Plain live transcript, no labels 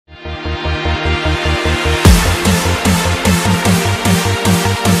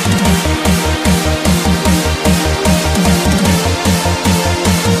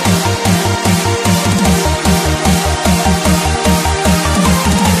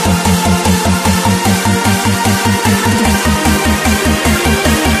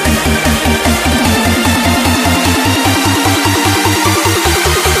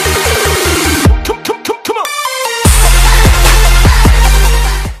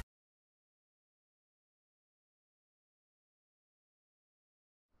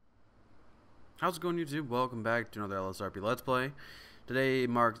How's it going, YouTube? Welcome back to another LSRP Let's Play. Today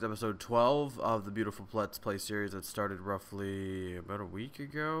marks episode 12 of the beautiful Let's Play series that started roughly about a week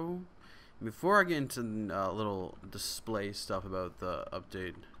ago. Before I get into little display stuff about the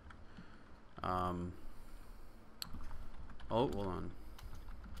update, oh, hold on.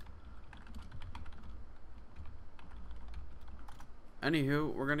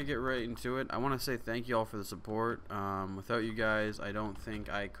 Anywho, we're gonna get right into it. I want to say thank you all for the support. Without you guys, I don't think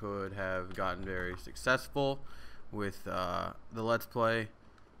I could have gotten very successful with the Let's Play.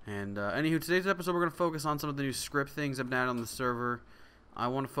 And anywho, today's episode we're gonna focus on some of the new script things I've added on the server. I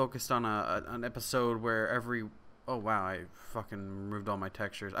want to focus on an episode where oh wow, I fucking removed all my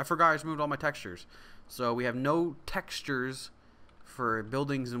textures. I forgot I just removed all my textures. So we have no textures for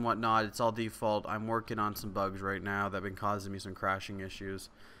buildings and whatnot. It's all default. I'm working on some bugs right now that have been causing me some crashing issues,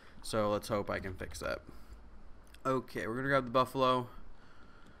 so let's hope I can fix that. Okay, we're gonna grab the buffalo.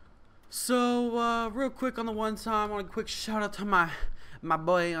 So real quick on the one time, I want a quick shout out to my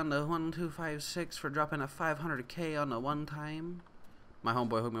boy on the 1256 for dropping a 500k on the one time. My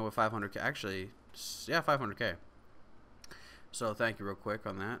homeboy hooked me up with 500k, actually, yeah, 500k. So thank you real quick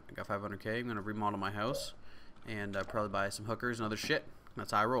on that. I got 500k. I'm gonna remodel my house and probably buy some hookers and other shit.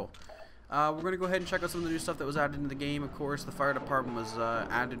 That's how I roll. We're going to go ahead and check out some of the new stuff that was added into the game. Of course, the fire department was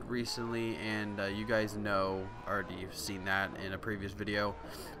added recently, and you guys know, already you've seen that in a previous video.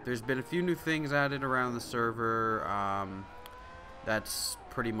 There's been a few new things added around the server. That's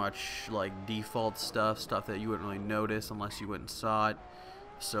pretty much like default stuff that you wouldn't really notice unless you went and saw it.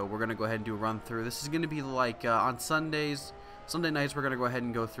 So we're going to go ahead and do a run through. This is going to be like on Sunday nights, we're going to go ahead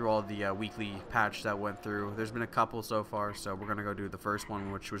and go through all the weekly patch that went through. There's been a couple so far, so we're going to go do the first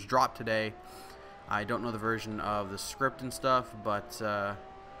one, which was dropped today. I don't know the version of the script and stuff, but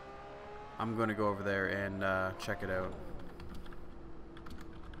I'm going to go over there and check it out.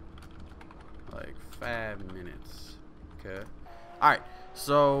 Like 5 minutes. Okay. Alright,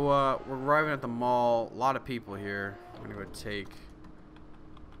 so we're arriving at the mall. A lot of people here. I'm going to go take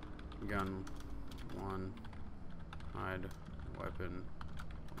gun 1, hide. Weapon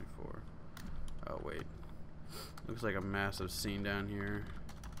 24. Oh wait, looks like a massive scene down here.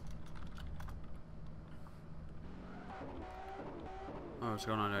 Oh, what's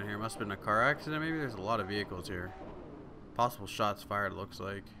going on down here? Must have been a car accident maybe. There's a lot of vehicles here. Possible shots fired, looks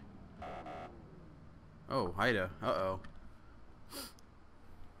like. Oh, Haida. Uh-oh.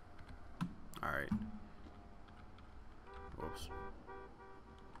 Alright. Whoops.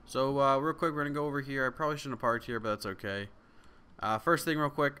 So real quick, we're gonna go over here. I probably shouldn't have parked here, but that's okay. First thing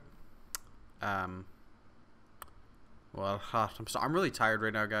real quick, well, I'm really tired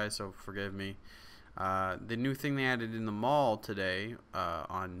right now, guys, so forgive me. The new thing they added in the mall today,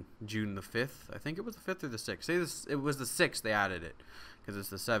 on June the 5th, I think it was the 5th or the 6th, it was the 6th they added it, because it's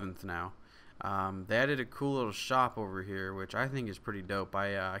the 7th now. They added a cool little shop over here, which I think is pretty dope.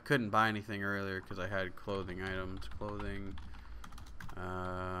 I couldn't buy anything earlier because I had clothing items,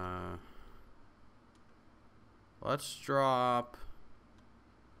 let's drop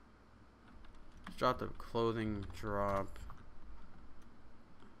the clothing drop.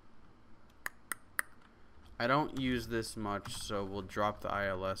 I don't use this much, so we'll drop the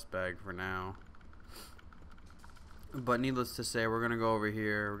ILS bag for now. But needless to say, we're gonna go over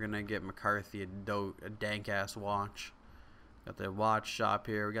here. We're gonna get McCarthy a dank ass watch. Got the watch shop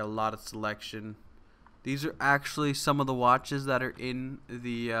here. We got a lot of selection. These are actually some of the watches that are in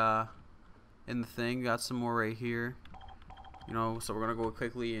the thing. Got some more right here. You know, so we're gonna go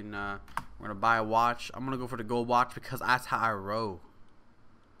quickly and we're gonna buy a watch. I'm gonna go for the gold watch because that's how I roll.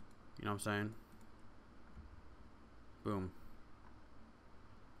 You know what I'm saying? Boom.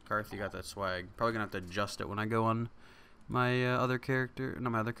 McCarthy got that swag. Probably gonna have to adjust it when I go on my other character.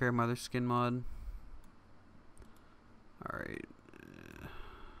 No, my other skin mod. All right.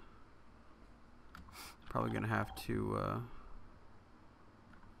 Probably gonna have to.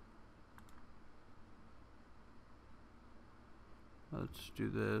 Let's do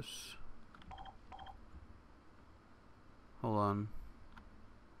this. Hold on.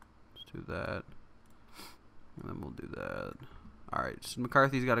 Let's do that. And then we'll do that. Alright, so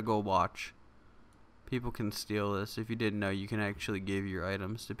McCarthy's got a gold watch. People can steal this. If you didn't know, you can actually give your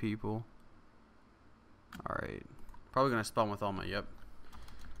items to people. Alright. Probably gonna spawn with all my, yep.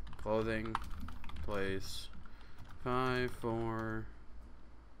 Clothing. Place. 5, 4.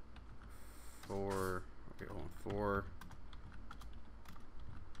 4. Okay, hold on. 4.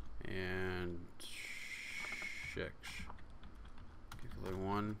 And 6. Okay, clothing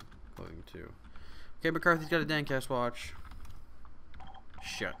 1, clothing 2. Okay, McCarthy's got a dank ass watch.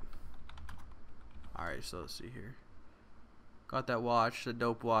 Shit. Alright, so let's see here. Got that watch, the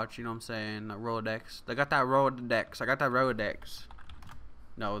dope watch, you know what I'm saying? A Rolodex. I got that Rolodex. I got that Rolodex.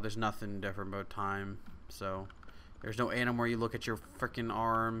 No, there's nothing different about time. So, there's no animal where you look at your freaking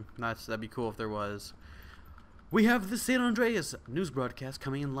arm. That'd be cool if there was. We have the San Andreas news broadcast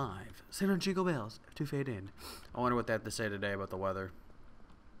coming in live. San Jingle Bells to fade in. I wonder what they have to say today about the weather.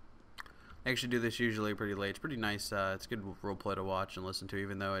 I actually do this usually pretty late. It's pretty nice. It's good roleplay to watch and listen to,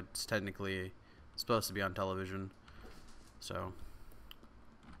 even though it's technically supposed to be on television. So, alright,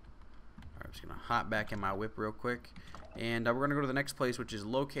 I'm just going to hop back in my whip real quick. And we're going to go to the next place, which is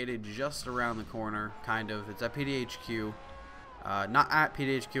located just around the corner, kind of. It's at PDHQ. Not at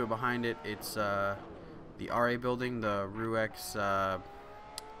PDHQ, but behind it. It's the RA building, the Ruex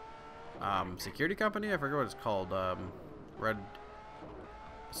security company. I forget what it's called. Red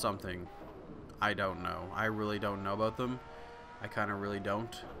something. I don't know. I really don't know about them. I kind of really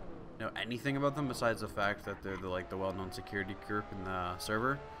don't know anything about them besides the fact that they're the well-known security group in the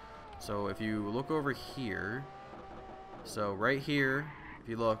server. So if you look over here, so right here, if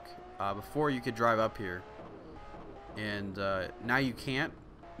you look, before you could drive up here, and now you can't.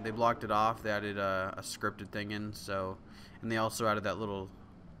 They blocked it off. They added a scripted thing in, so, and they also added that little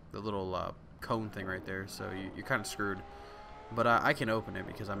cone thing right there. So you're kind of screwed. But I can open it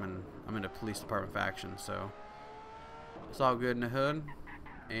because I'm in a police department faction, so it's all good in the hood.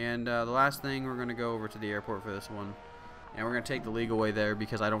 And the last thing, we're gonna go over to the airport for this one, and we're gonna take the legal way there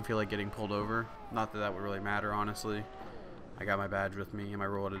because I don't feel like getting pulled over. Not that that would really matter, honestly. I got my badge with me and my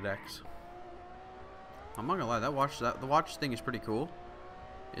Rolodex. I'm not gonna lie, the watch thing is pretty cool.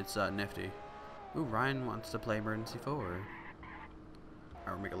 It's nifty. Ooh, Ryan wants to play Emergency 4.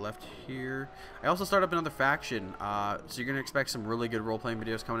 Alright, we'll make a left here. I also started up another faction, so you're gonna expect some really good role-playing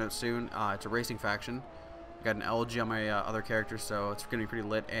videos coming out soon. It's a racing faction. I got an LG on my other character, so it's gonna be pretty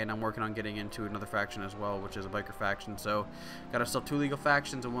lit. And I'm working on getting into another faction as well, which is a biker faction. So, got ourselves 2 legal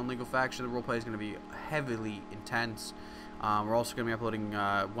factions and 1 legal faction. The roleplay is gonna be heavily intense. We're also gonna be uploading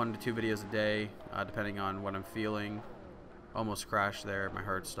 1 to 2 videos a day, depending on what I'm feeling. Almost crashed there. My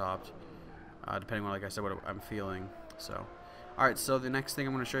heart stopped. Depending on, like I said, what I'm feeling. So, alright, so the next thing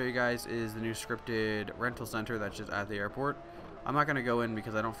I'm going to show you guys is the new scripted rental center that's just at the airport. I'm not going to go in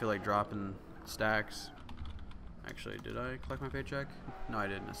because I don't feel like dropping stacks. Actually, did I collect my paycheck? No, I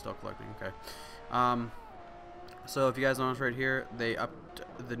didn't. It's still collecting. Okay. So if you guys notice right here, they upped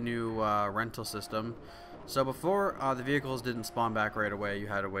the new rental system. So before, the vehicles didn't spawn back right away. You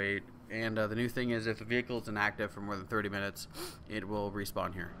had to wait. And the new thing is, if the vehicle is inactive for more than 30 minutes, it will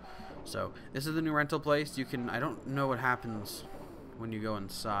respawn here. So this is the new rental place. You can, I don't know what happens when you go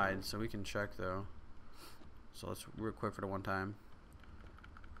inside, so we can check though. So let's real quick for the one time.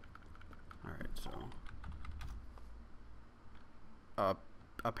 Alright, so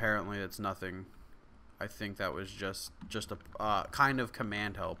apparently it's nothing. I think that was just a kind of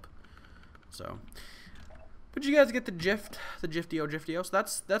command help. So, but you guys get the GTAW. So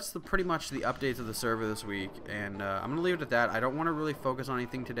that's pretty much the updates of the server this week, and I'm gonna leave it at that. I don't want to really focus on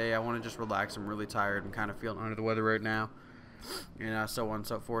anything today. I want to just relax. I'm really tired. I'm kind of feeling under the weather right now, and so on and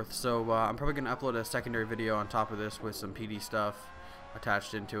so forth. So I'm probably gonna upload a secondary video on top of this with some PD stuff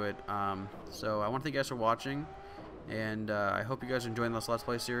attached into it. So I want to thank you guys for watching, and I hope you guys are enjoying this Let's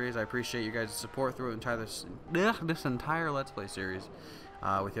Play series. I appreciate you guys' support through this entire Let's Play series.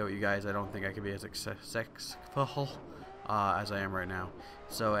 Without you guys, I don't think I could be as successful as I am right now.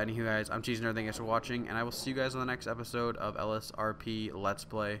 So, anywho, guys, I'm CheezyTheNerd. Thank you guys for watching, and I will see you guys on the next episode of LSRP Let's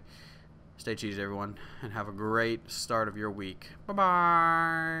Play. Stay cheesy, everyone, and have a great start of your week.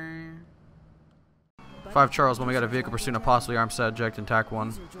 Bye-bye. 5 Charles, when we got a vehicle pursuing a possibly armed subject in TAC 1.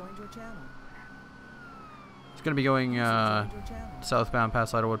 It's going to be going southbound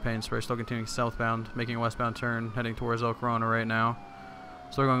past Idlewood Payne Spray, still continuing southbound, making a westbound turn, heading towards El Corona right now.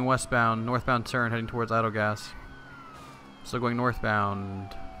 So we're going westbound, northbound turn, heading towards Idle Gas. Still going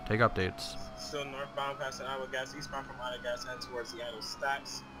northbound, take updates. Still northbound past the Idle Gas, eastbound from Idle Gas, heading towards the Idle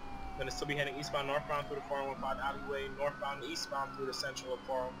Stacks. Going to still be heading eastbound, northbound through the 415 alleyway, northbound, eastbound through the central of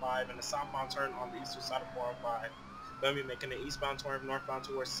 405, and the southbound turn on the eastern side of 405. Going to be making the eastbound turn northbound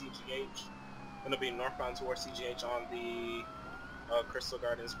towards CGH. Going to be northbound towards CGH on the Crystal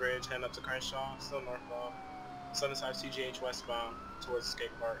Gardens Bridge, heading up to Crenshaw, still northbound. Southern side CGH westbound towards the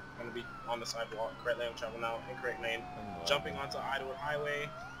skate park. Going to be on the sidewalk, correct lane travel now, incorrect lane. Jumping onto Idlewood Highway.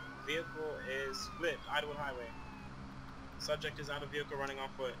 Vehicle is flipped, Idlewood Highway. Subject is out of vehicle running on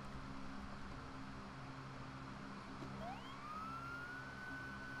foot.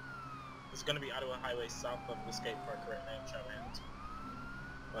 It's going to be Idlewood Highway south of the skate park, correct lane travel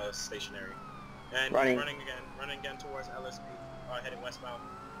and stationary. And running again towards LSP, heading westbound.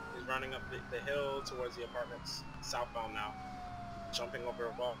 He's running up the hill towards the apartments, southbound now. jumping over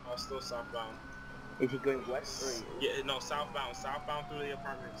a wall. Still southbound. Is he going west or? Yeah, no, southbound. Southbound through the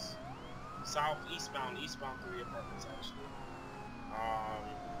apartments. Eastbound through the apartments actually.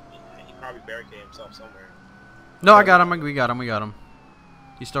 He probably barricaded himself somewhere. No, I got him. We got him.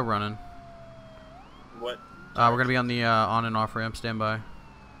 He's still running. What? We're gonna be on the on and off ramp. Stand by.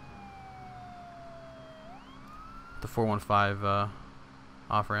 The 415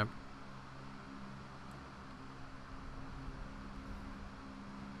 off ramp.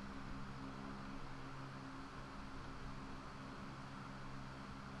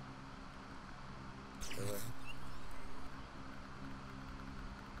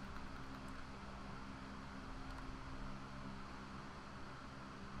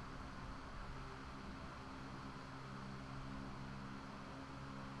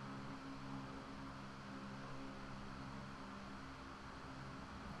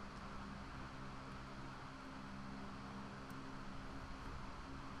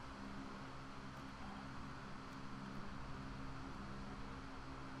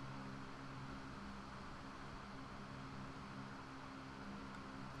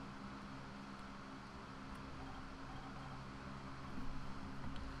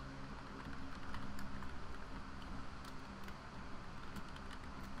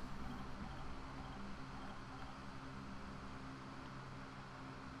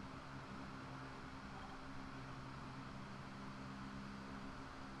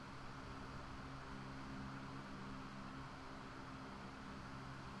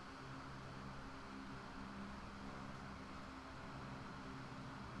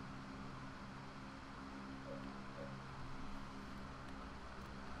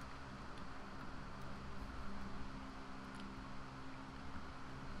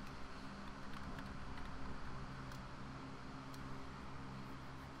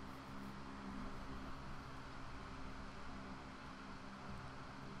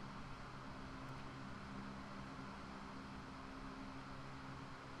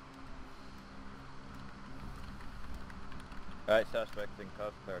 Alright, suspects in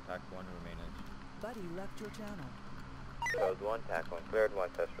cuffs, clear attack 1, remain in. Buddy left your channel. Code 1, attack 1, cleared 1,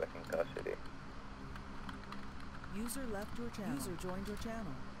 suspect in custody. User left your channel. User joined your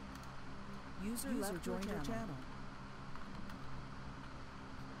channel. User left joined your channel.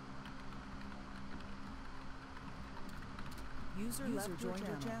 User left joined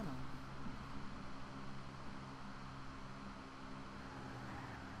your channel.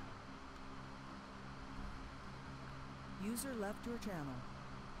 User left your channel.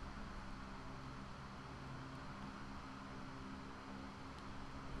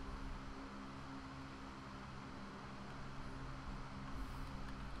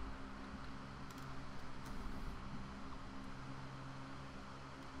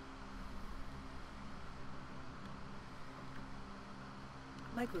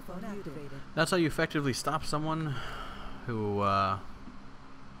 Microphone activated. That's how you effectively stop someone who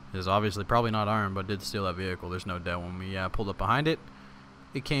is obviously probably not armed, but did steal that vehicle. There's no doubt. When we pulled up behind it,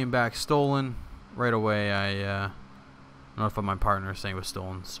 it came back stolen right away. I notified my partner saying it was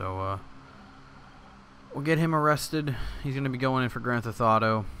stolen, so we'll get him arrested. He's going to be going in for Grand Theft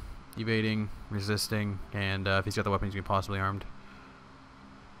Auto, evading, resisting, and if he's got the weapon, he's going to be possibly armed.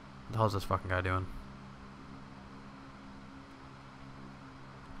 What the hell is this fucking guy doing?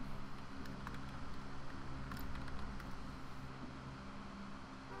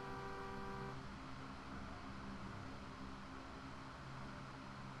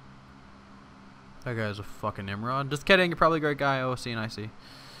 That guy's a fucking Nimrod. Just kidding, you're probably a great guy. OC and IC.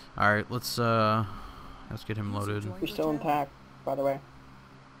 Alright, let's get him loaded. You're still intact, by the way.